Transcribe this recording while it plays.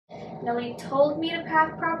Nobody told me to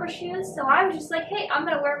pack proper shoes, so I was just like, hey, I'm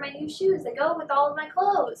gonna wear my new shoes that go with all of my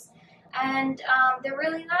clothes. And they're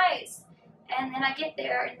really nice. And then I get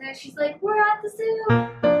there, and then she's like, we're at the zoo.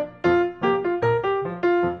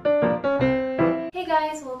 Hey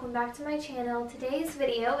guys, welcome back to my channel. Today's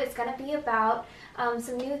video is going to be about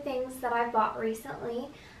some new things that I bought recently.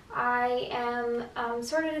 I am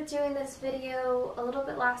sort of doing this video a little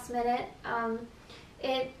bit last minute.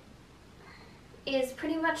 It is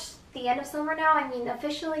pretty much the end of summer now. I mean,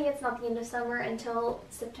 officially it's not the end of summer until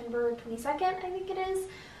September 22nd, I think it is.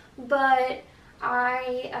 But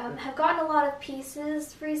I have gotten a lot of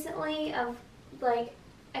pieces recently of like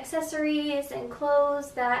accessories and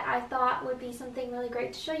clothes that I thought would be something really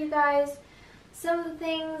great to show you guys. Some of the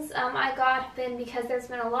things I got have been because there's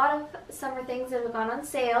been a lot of summer things that have gone on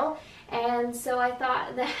sale, and so I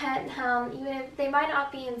thought that even if they might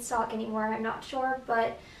not be in stock anymore, I'm not sure,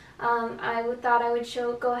 but thought I would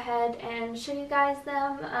go ahead and show you guys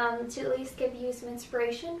them to at least give you some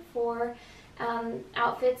inspiration for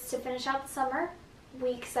outfits to finish out the summer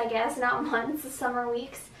weeks, I guess, not months, the summer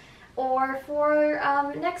weeks, or for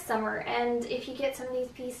next summer. And if you get some of these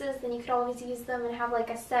pieces, then you could always use them and have like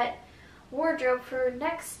a set wardrobe for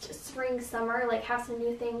next spring, summer, like have some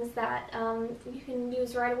new things that you can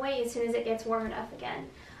use right away as soon as it gets warm enough again.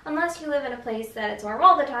 Unless you live in a place that it's warm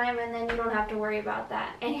all the time, and then you don't have to worry about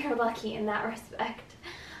that, and you're lucky in that respect.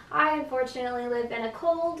 I unfortunately live in a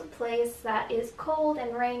cold place that is cold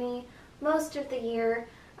and rainy most of the year,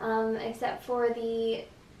 except for the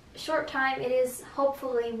short time it is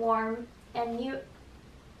hopefully warm and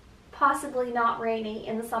possibly not rainy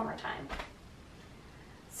in the summertime.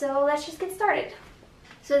 So let's just get started.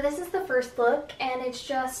 So this is the first look, and it's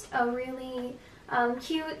just a really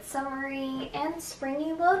cute, summery, and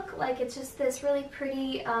springy look. Like, it's just this really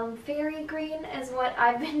pretty fairy green is what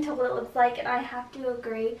I've been told it looks like, and I have to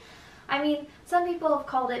agree. I mean, some people have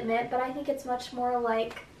called it mint, but I think it's much more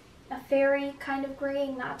like a fairy kind of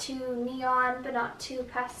green, not too neon, but not too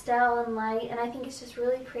pastel and light, and I think it's just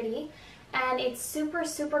really pretty. And it's super,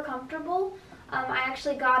 super comfortable. I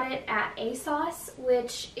actually got it at ASOS,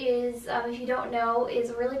 which is, if you don't know, is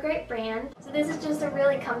a really great brand. So this is just a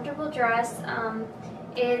really comfortable dress.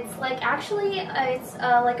 It's like, actually, it's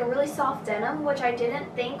like a really soft denim, which I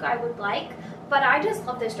didn't think I would like, but I just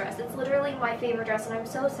love this dress. It's literally my favorite dress, and I'm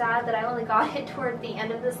so sad that I only got it toward the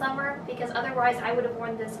end of the summer, because otherwise I would have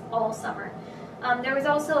worn this all summer. There was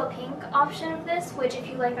also a pink option of this, which if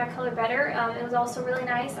you like that color better, it was also really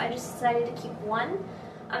nice. I just decided to keep one.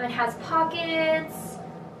 It has pockets,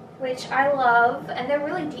 which I love, and they're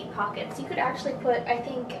really deep pockets. You could actually put, I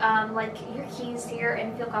think, like your keys here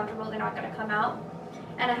and feel comfortable. They're not going to come out.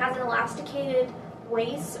 And it has an elasticated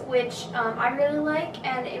waist, which I really like,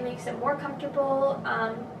 and it makes it more comfortable.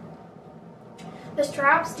 The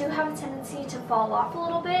straps do have a tendency to fall off a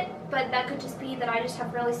little bit, but that could just be that I just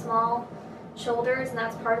have really small shoulders, and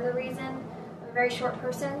that's part of the reason. I'm a very short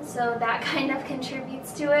person, so that kind of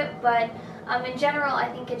contributes to it, but in general,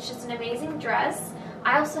 I think it's just an amazing dress.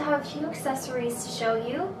 I also have a few accessories to show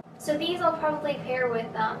you. So these I'll probably pair with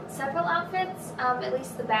several outfits, at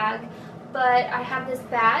least the bag. But I have this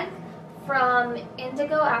bag from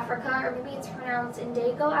Indigo Africa, or maybe it's pronounced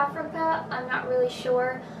Indigo Africa, I'm not really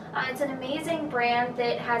sure. It's an amazing brand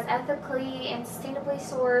that has ethically and sustainably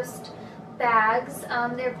sourced bags.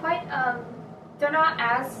 They're not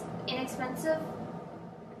as inexpensive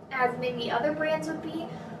as maybe other brands would be,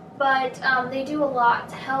 but they do a lot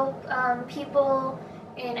to help people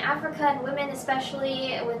in Africa, and women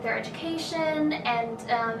especially, with their education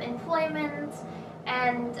and employment,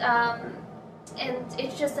 and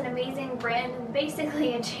it's just an amazing brand, and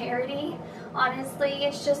basically a charity. Honestly,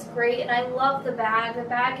 it's just great, and I love the bag. The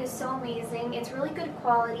bag is so amazing. It's really good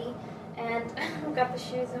quality, and I've got the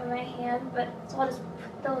shoes in my hand, but so I'll just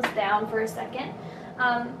put those down for a second.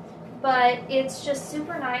 But it's just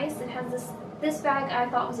super nice. It has this bag I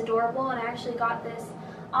thought was adorable, and I actually got this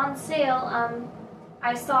on sale.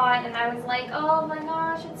 I saw it and I was like, oh my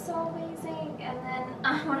gosh, it's so amazing. And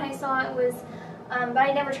then when I saw it was, but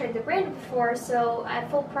I never tried the brand before, so at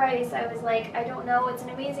full price I was like, I don't know, it's an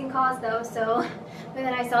amazing cause though. So but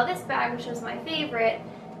then I saw this bag, which was my favorite,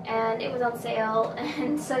 and it was on sale,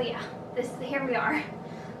 and so yeah, here we are.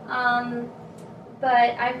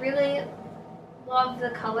 But I really love the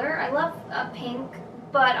color. I love pink,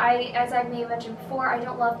 but as I may have mentioned before, I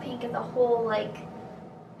don't love pink as a whole like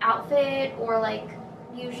outfit, or like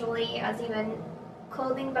usually as even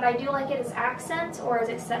clothing, but I do like it as accents or as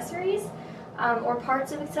accessories, or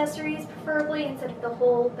parts of accessories preferably, instead of the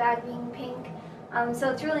whole bag being pink. So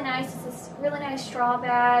it's really nice. It's this really nice straw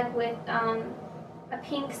bag with a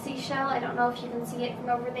pink seashell. I don't know if you can see it from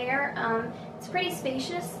over there. It's pretty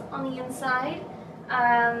spacious on the inside,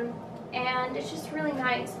 and it's just really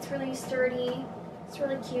nice. It's really sturdy. It's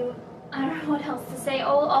really cute. I don't know what else to say.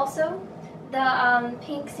 Oh, also, the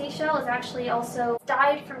pink seashell is actually also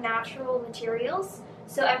dyed from natural materials.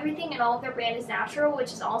 So everything in all of their brand is natural,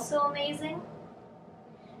 which is also amazing.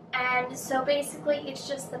 And so basically, it's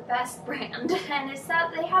just the best brand. And it's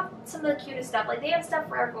that they have some of the cutest stuff. Like, they have stuff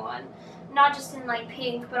for everyone, not just in like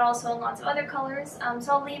pink, but also in lots of other colors.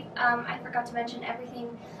 So I'll leave, I forgot to mention,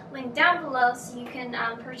 everything linked down below, so you can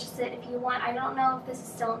purchase it if you want. I don't know if this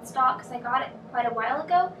is still in stock because I got it quite a while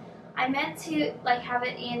ago. I meant to like have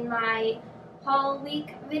it in my haul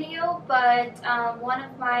week video, but one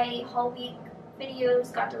of my haul week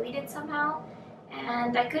videos got deleted somehow,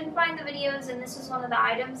 and I couldn't find the videos, and this was one of the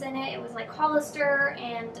items in it. It was like Hollister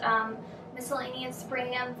and miscellaneous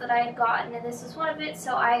brands that I had gotten, and this was one of it,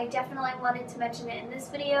 so I definitely wanted to mention it in this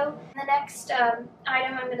video. And the next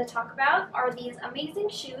item I'm going to talk about are these amazing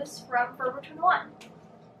shoes from Forever 21.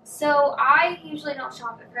 So I usually don't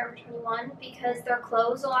shop at Forever 21 because they're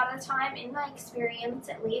closed a lot of the time, in my experience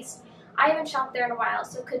at least. I haven't shopped there in a while,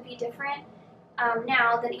 so it could be different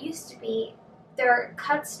now than it used to be. Their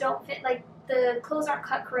cuts don't fit, like the clothes aren't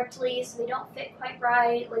cut correctly, so they don't fit quite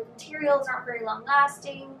right. Like, materials aren't very long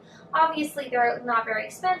lasting. Obviously, they're not very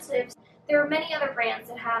expensive. There are many other brands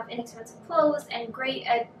that have inexpensive clothes and great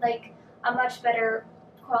at like a much better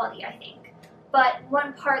quality, I think. But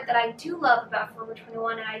one part that I do love about Forever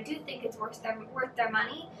 21, and I do think it's worth their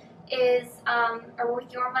money, is or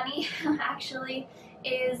worth your money actually,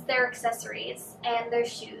 is their accessories and their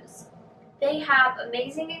shoes. They have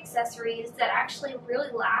amazing accessories that actually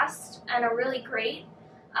really last and are really great,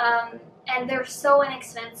 and they're so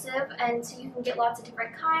inexpensive, and so you can get lots of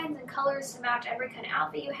different kinds and colors to match every kind of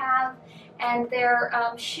outfit you have. And their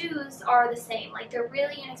shoes are the same. Like, they're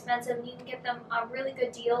really inexpensive, and you can get them really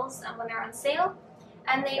good deals when they're on sale,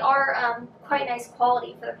 and they are quite nice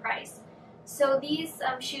quality for the price. So these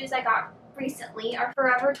shoes I got recently are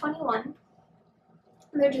Forever 21.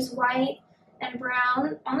 They're just white and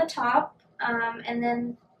brown on the top, and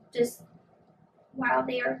then just, wow,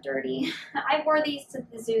 they are dirty. I wore these to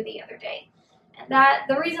the zoo the other day, and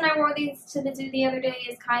the reason I wore these to the zoo the other day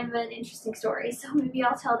is kind of an interesting story, so maybe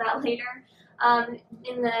I'll tell that later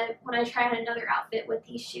when I try on another outfit with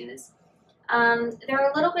these shoes.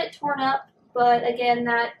 They're a little bit torn up, but again,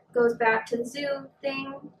 that goes back to the zoo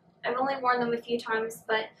thing. I've only worn them a few times,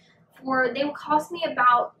 but they will cost me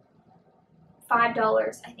about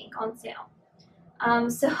 $5, I think, on sale.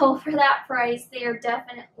 So for that price, they are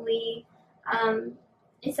definitely,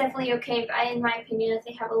 it's definitely okay, in my opinion, if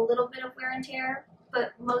they have a little bit of wear and tear,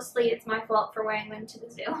 but mostly it's my fault for wearing them to the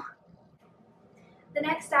zoo. The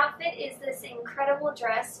next outfit is this incredible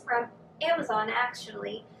dress from Amazon,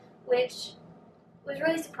 actually, which was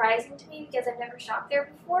really surprising to me because I've never shopped there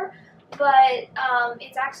before, but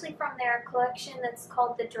it's actually from their collection that's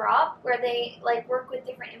called The Drop, where they like work with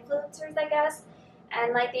different influencers, I guess,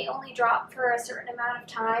 and like they only drop for a certain amount of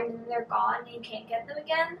time and then they're gone and you can't get them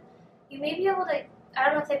again. You may be able to, I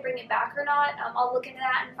don't know if they bring it back or not. I'll look into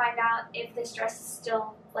that and find out if this dress is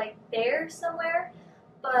still like there somewhere,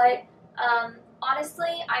 but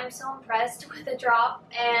honestly, I'm so impressed with The Drop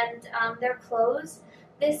and their clothes.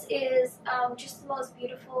 This is just the most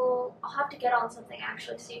beautiful. I'll have to get on something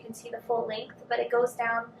actually so you can see the full length, but it goes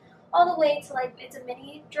down all the way to like, it's a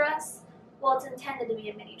mini dress. Well, it's intended to be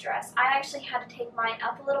a mini dress. I actually had to take mine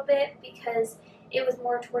up a little bit because it was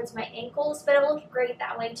more towards my ankles, but it looked great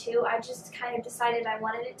that way too. I just kind of decided I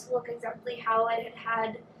wanted it to look exactly how it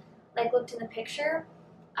had like looked in the picture.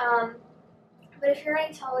 But if you're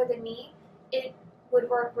any taller than me, it would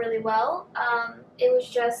work really well. It was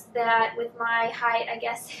just that with my height, I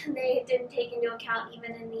guess they didn't take into account,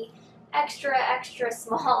 even in the extra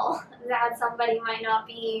small, that somebody might not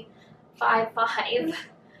be 5'5".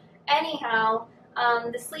 Anyhow,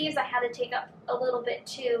 the sleeves I had to take up a little bit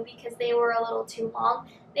too because they were a little too long.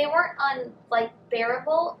 They weren't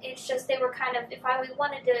unbearable. It's just they were kind of, if I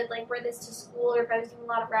wanted to like wear this to school or if I was doing a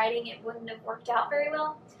lot of writing, it wouldn't have worked out very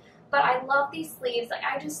well. But I love these sleeves. Like,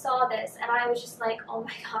 I just saw this and I was just like, oh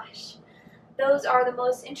my gosh. Those are the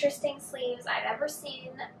most interesting sleeves I've ever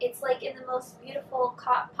seen. It's like in the most beautiful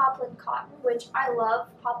poplin cotton, which I love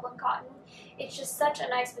poplin cotton. It's just such a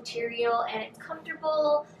nice material and it's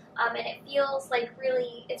comfortable, and it feels like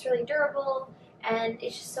it's really durable, and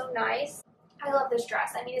it's just so nice. I love this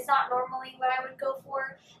dress. I mean, it's not normally what I would go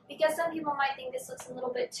for because some people might think this looks a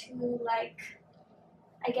little bit too like,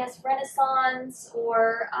 I guess, Renaissance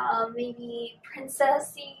or maybe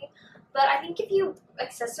princessy, But I think if you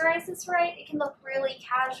accessorize this right, it can look really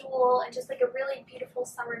casual and just like a really beautiful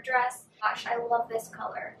summer dress. Gosh, I love this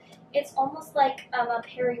color. It's almost like a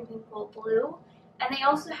periwinkle blue. And they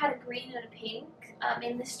also had a green and a pink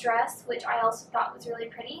in this dress, which I also thought was really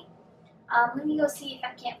pretty. Let me go see if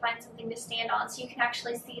I can't find something to stand on so you can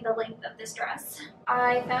actually see the length of this dress.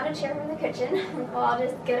 I found a chair from the kitchen. Well, I'll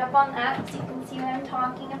just get up on that so you can see what I'm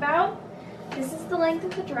talking about. This is the length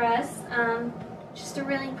of the dress. Just a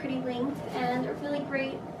really pretty length and a really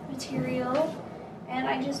great material. And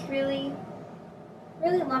I just really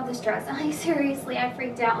love this dress. Seriously, I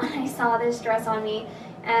freaked out when I saw this dress on me.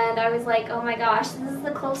 And I was like, oh my gosh, this is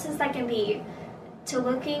the closest I can be to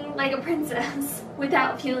looking like a princess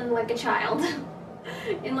without feeling like a child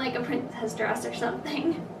in like a princess dress or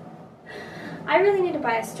something. I really need to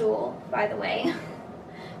buy a stool, by the way,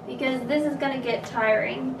 because this is gonna get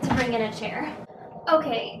tiring to bring in a chair.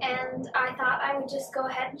 Okay, and I thought I would just go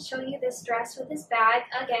ahead and show you this dress with this bag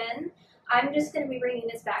again. I'm just going to be bringing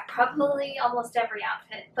this back probably almost every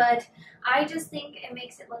outfit, but I just think it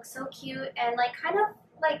makes it look so cute and like kind of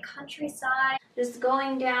like countryside. Just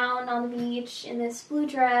going down on the beach in this blue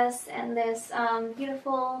dress and this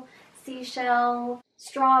beautiful seashell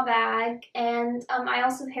straw bag, and I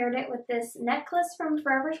also paired it with this necklace from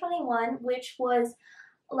Forever 21, which was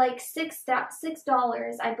like $6,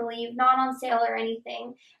 I believe, not on sale or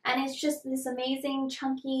anything, and it's just this amazing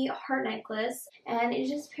chunky heart necklace, and it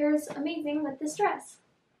just pairs amazing with this dress.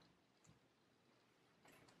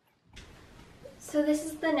 So this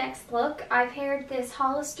is the next look. I paired this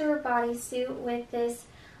Hollister bodysuit with this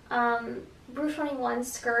Rue 21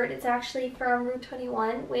 skirt. It's actually from Rue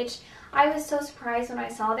 21, which I was so surprised when I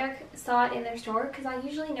saw it in their store, because I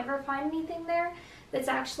usually never find anything there that's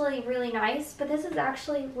actually really nice, but this is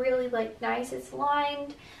actually really like nice. It's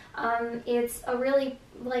lined. It's a really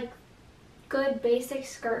like good basic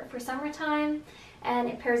skirt for summertime, and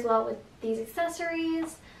it pairs well with these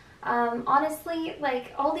accessories. Honestly,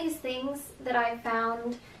 like all these things that I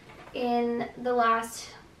found in the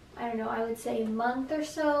last, I don't know, I would say month or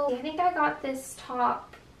so. I think I got this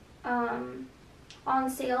top on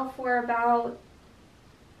sale for about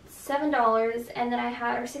 $7, and then I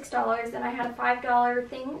had, or $6, and I had a $5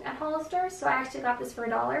 thing at Hollister, so I actually got this for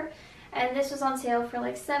 $1, and this was on sale for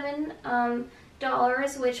like $7,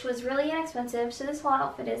 which was really inexpensive. So this whole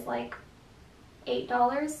outfit is like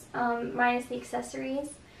 $8 minus the accessories.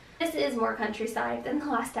 This is more countryside than the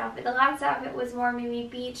last outfit. The last outfit was more maybe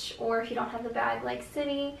beach, or if you don't have the bag, like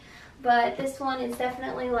city. But this one is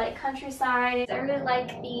definitely like countryside. I really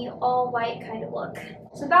like the all white kind of look.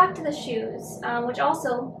 So back to the shoes, which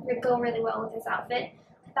also go really well with this outfit.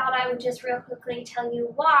 I thought I would just real quickly tell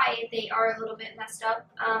you why they are a little bit messed up.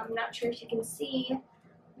 I'm not sure if you can see.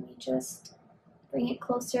 Let me just bring it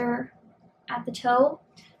closer at the toe.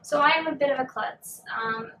 So I am a bit of a klutz,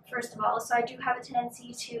 first of all, so I do have a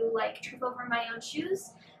tendency to like trip over my own shoes,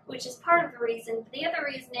 which is part of the reason. But the other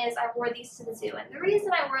reason is I wore these to the zoo, and the reason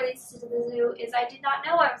I wore these to the zoo is I did not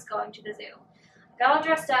know I was going to the zoo. I got all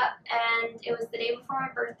dressed up, and it was the day before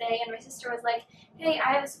my birthday, and my sister was like, hey,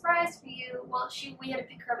 I have a surprise for you. Well, we had a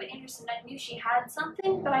picture of an Anderson. I knew she had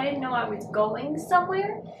something, but I didn't know I was going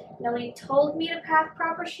somewhere. Nobody told me to pack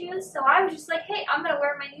proper shoes, so I was just like, hey, I'm going to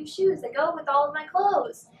wear my new shoes that go with all of my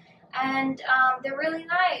clothes. And they're really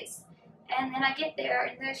nice. And then I get there,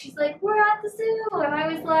 and then she's like, we're at the zoo. And I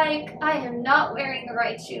was like, I am not wearing the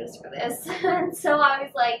right shoes for this. And so I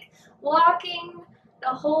was like walking the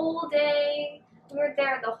whole day. We were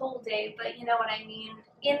there the whole day, but you know what I mean,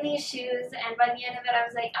 in these shoes. And by the end of it, I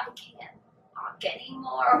was like, I can't walk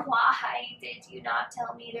anymore. Why did you not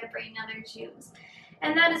tell me to bring other shoes?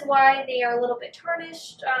 And that is why they are a little bit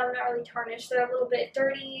tarnished. Not really tarnished, they're a little bit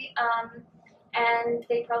dirty. And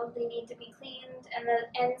they probably need to be cleaned, and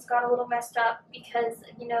the ends got a little messed up because,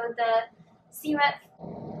 you know, the cement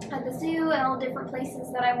at the zoo and all the different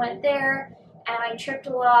places that I went there, and I tripped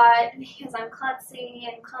a lot because I'm klutzy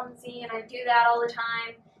and clumsy, and I do that all the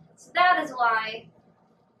time. So that is why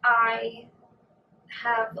I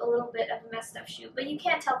have a little bit of a messed up shoe, but you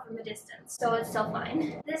can't tell from a distance, so it's still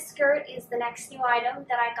fine. This skirt is the next new item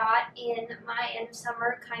that I got in my end of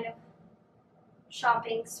summer kind of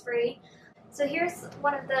shopping spree. So here's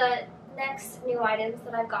one of the next new items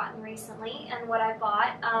that I've gotten recently and what I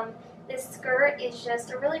bought. This skirt is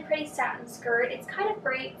just a really pretty satin skirt. It's kind of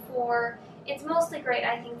great for, it's mostly great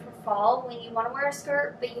I think for fall when you want to wear a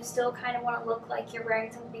skirt, but you still kind of want to look like you're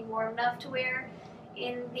wearing something warm enough to wear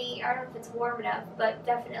in the, I don't know if it's warm enough, but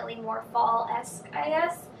definitely more fall-esque, I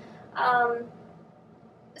guess.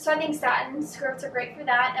 So I think satin skirts are great for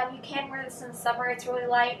that. You can wear this in the summer. It's really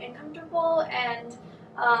light and comfortable, and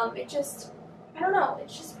it just, I don't know,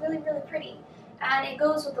 it's just really, really pretty. And it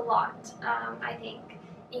goes with a lot, I think.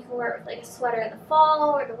 You can wear it with like a sweater in the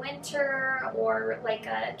fall or the winter, or like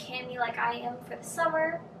a cami like I am for the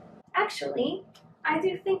summer. Actually, I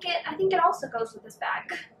think it also goes with this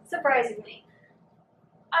bag, surprisingly.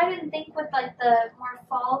 I didn't think with like the more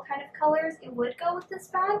fall kind of colors it would go with this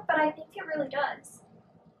bag, but I think it really does.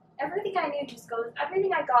 Everything I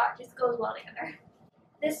got just goes well together.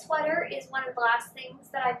 This sweater is one of the last things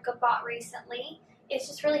that I've bought recently. It's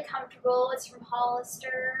just really comfortable. It's from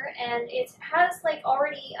Hollister, and it has like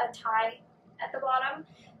already a tie at the bottom,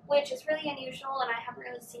 which is really unusual and I haven't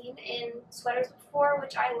really seen in sweaters before,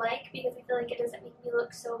 which I like because I feel like it doesn't make me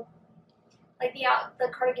look so, like the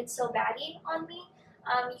cardigan's so baggy on me.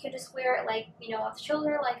 You can just wear it like, you know, off the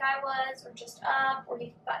shoulder like I was, or just up, or you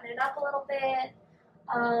can button it up a little bit.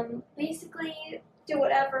 Basically do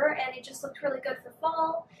whatever, and it just looked really good for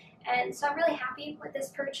fall, and so I'm really happy with this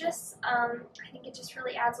purchase. I think it just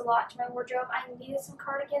really adds a lot to my wardrobe. I needed some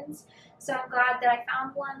cardigans, so I'm glad that I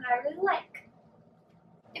found one that I really like.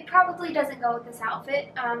 It probably doesn't go with this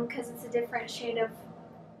outfit because it's a different shade of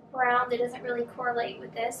brown that doesn't really correlate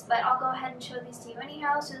with this, but I'll go ahead and show these to you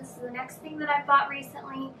anyhow. So this is the next thing that I bought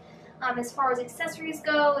recently. As far as accessories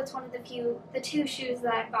go, it's one of the two shoes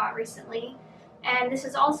that I bought recently. And this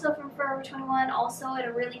is also from Forever 21, also at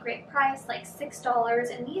a really great price, like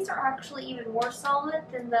 $6. And these are actually even more solid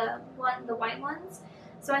than the white ones.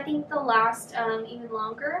 So I think they'll last even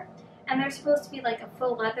longer. And they're supposed to be like a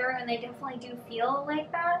faux leather, and they definitely do feel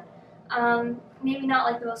like that. Maybe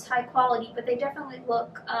not like the most high quality, but they definitely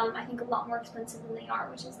look, I think, a lot more expensive than they are,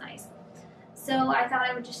 which is nice. So I thought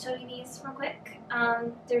I would just show you these real quick.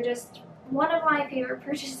 They're just one of my favorite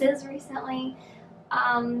purchases recently.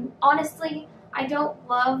 Honestly, I don't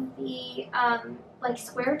love the like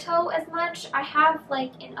square toe as much. I have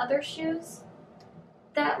like in other shoes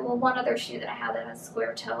one other shoe that I have that has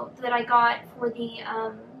square toe that I got for the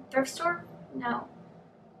thrift store. No,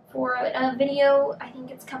 for a video. I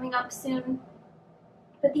think it's coming up soon.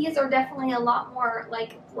 But these are definitely a lot more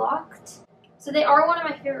like locked. So they are one of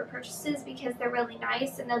my favorite purchases because they're really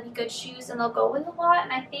nice and they'll be good shoes and they'll go with a lot.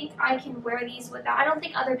 And I think I can wear these without. I don't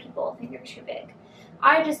think other people think they're too big.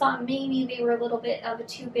 I just thought maybe they were a little bit of a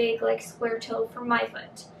too big like square toe for my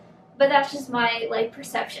foot. But that's just my like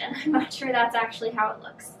perception. I'm not sure that's actually how it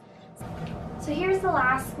looks. So here's the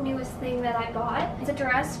last newest thing that I bought. It's a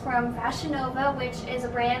dress from Fashion Nova, which is a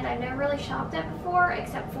brand I've never really shopped at before,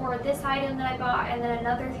 except for this item that I bought and then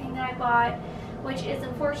another thing that I bought, which is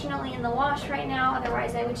unfortunately in the wash right now.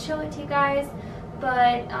 Otherwise I would show it to you guys,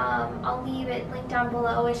 but I'll leave it linked down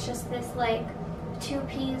below. It's just this like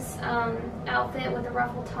two-piece outfit with a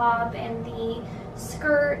ruffle top, and the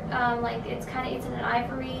skirt like it's in an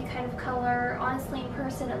ivory kind of color. Honestly, in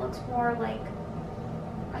person it looks more like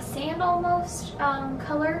a sand almost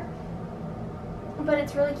color, but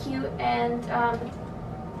it's really cute. And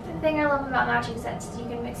the thing I love about matching sets is you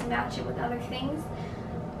can mix and match it with other things.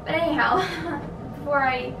 But anyhow, before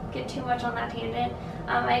I get too much on that tangent,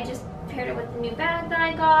 I just paired it with the new bag that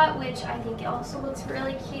I got, which I think also looks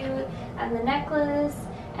really cute, and the necklace.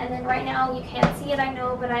 And then right now you can't see it, I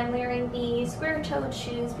know, but I'm wearing the square-toed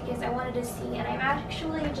shoes because I wanted to see, and I'm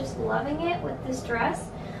actually just loving it with this dress.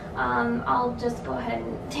 I'll just go ahead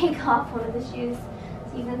and take off one of the shoes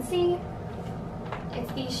so you can see.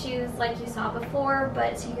 It's these shoes like you saw before,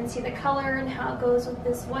 but so you can see the color and how it goes with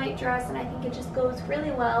this white dress, and I think it just goes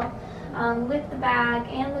really well with the bag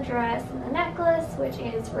and the dress and the necklace, which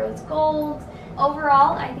is rose gold.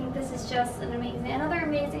 Overall, I think this is just another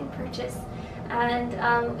amazing purchase, and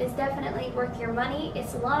it's definitely worth your money.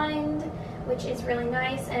 It's lined, which is really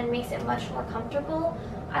nice and makes it much more comfortable.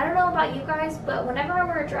 I don't know about you guys, but whenever I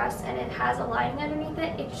wear a dress and it has a lining underneath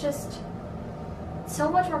it, it's just so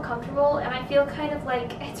much more comfortable, and I feel kind of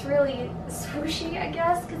like it's really swooshy, I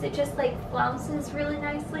guess, because it just like flounces really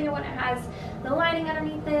nicely when it has the lining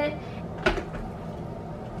underneath it.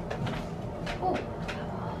 Oh,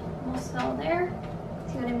 almost fell there.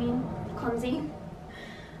 See what I mean? Clumsy.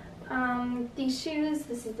 These shoes,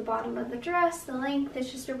 this is the bottom of the dress. The length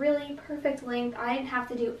is just a really perfect length. I didn't have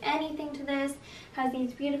to do anything to this. It has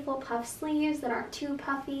these beautiful puff sleeves that aren't too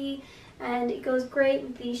puffy, and it goes great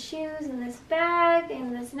with these shoes and this bag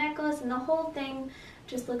and this necklace, and the whole thing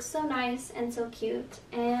just looks so nice and so cute,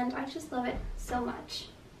 and I just love it so much.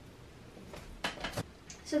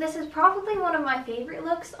 So this is probably one of my favorite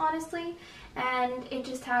looks, honestly, and it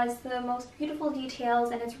just has the most beautiful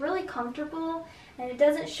details, and it's really comfortable, and it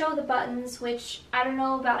doesn't show the buttons, which I don't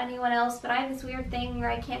know about anyone else, but I have this weird thing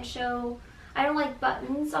where I don't like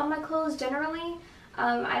buttons on my clothes generally.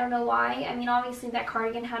 I don't know why. I mean, obviously that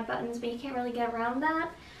cardigan had buttons, but you can't really get around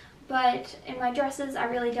that. but in my dresses I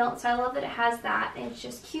really don't, so I love that it has that, and it's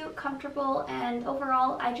just cute, comfortable, and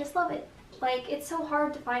overall I just love it. Like, it's so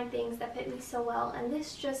hard to find things that fit me so well, and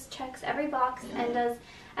this just checks every box and does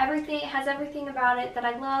everything. It has everything about it that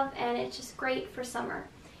I love, and it's just great for summer.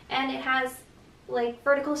 And it has like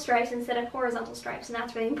vertical stripes instead of horizontal stripes, and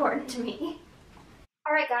that's really important to me.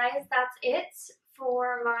 Alright guys, that's it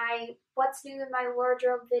for my what's new in my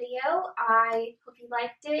wardrobe video. I hope you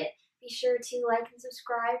liked it. Be sure to like and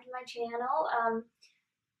subscribe to my channel.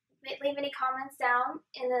 Leave any comments down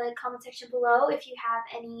in the comment section below if you have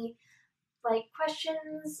any like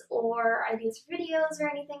questions or ideas for videos or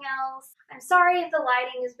anything else. I'm sorry if the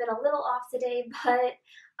lighting has been a little off today, but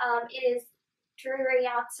it is dreary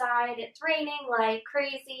outside. It's raining like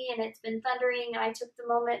crazy and it's been thundering, and I took the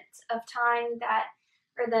moment of time that,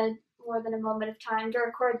 or the more than a moment of time to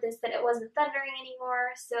record this, that it wasn't thundering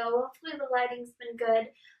anymore, so hopefully the lighting's been good.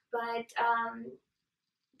 But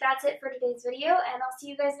that's it for today's video, and I'll see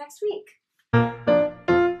you guys next week.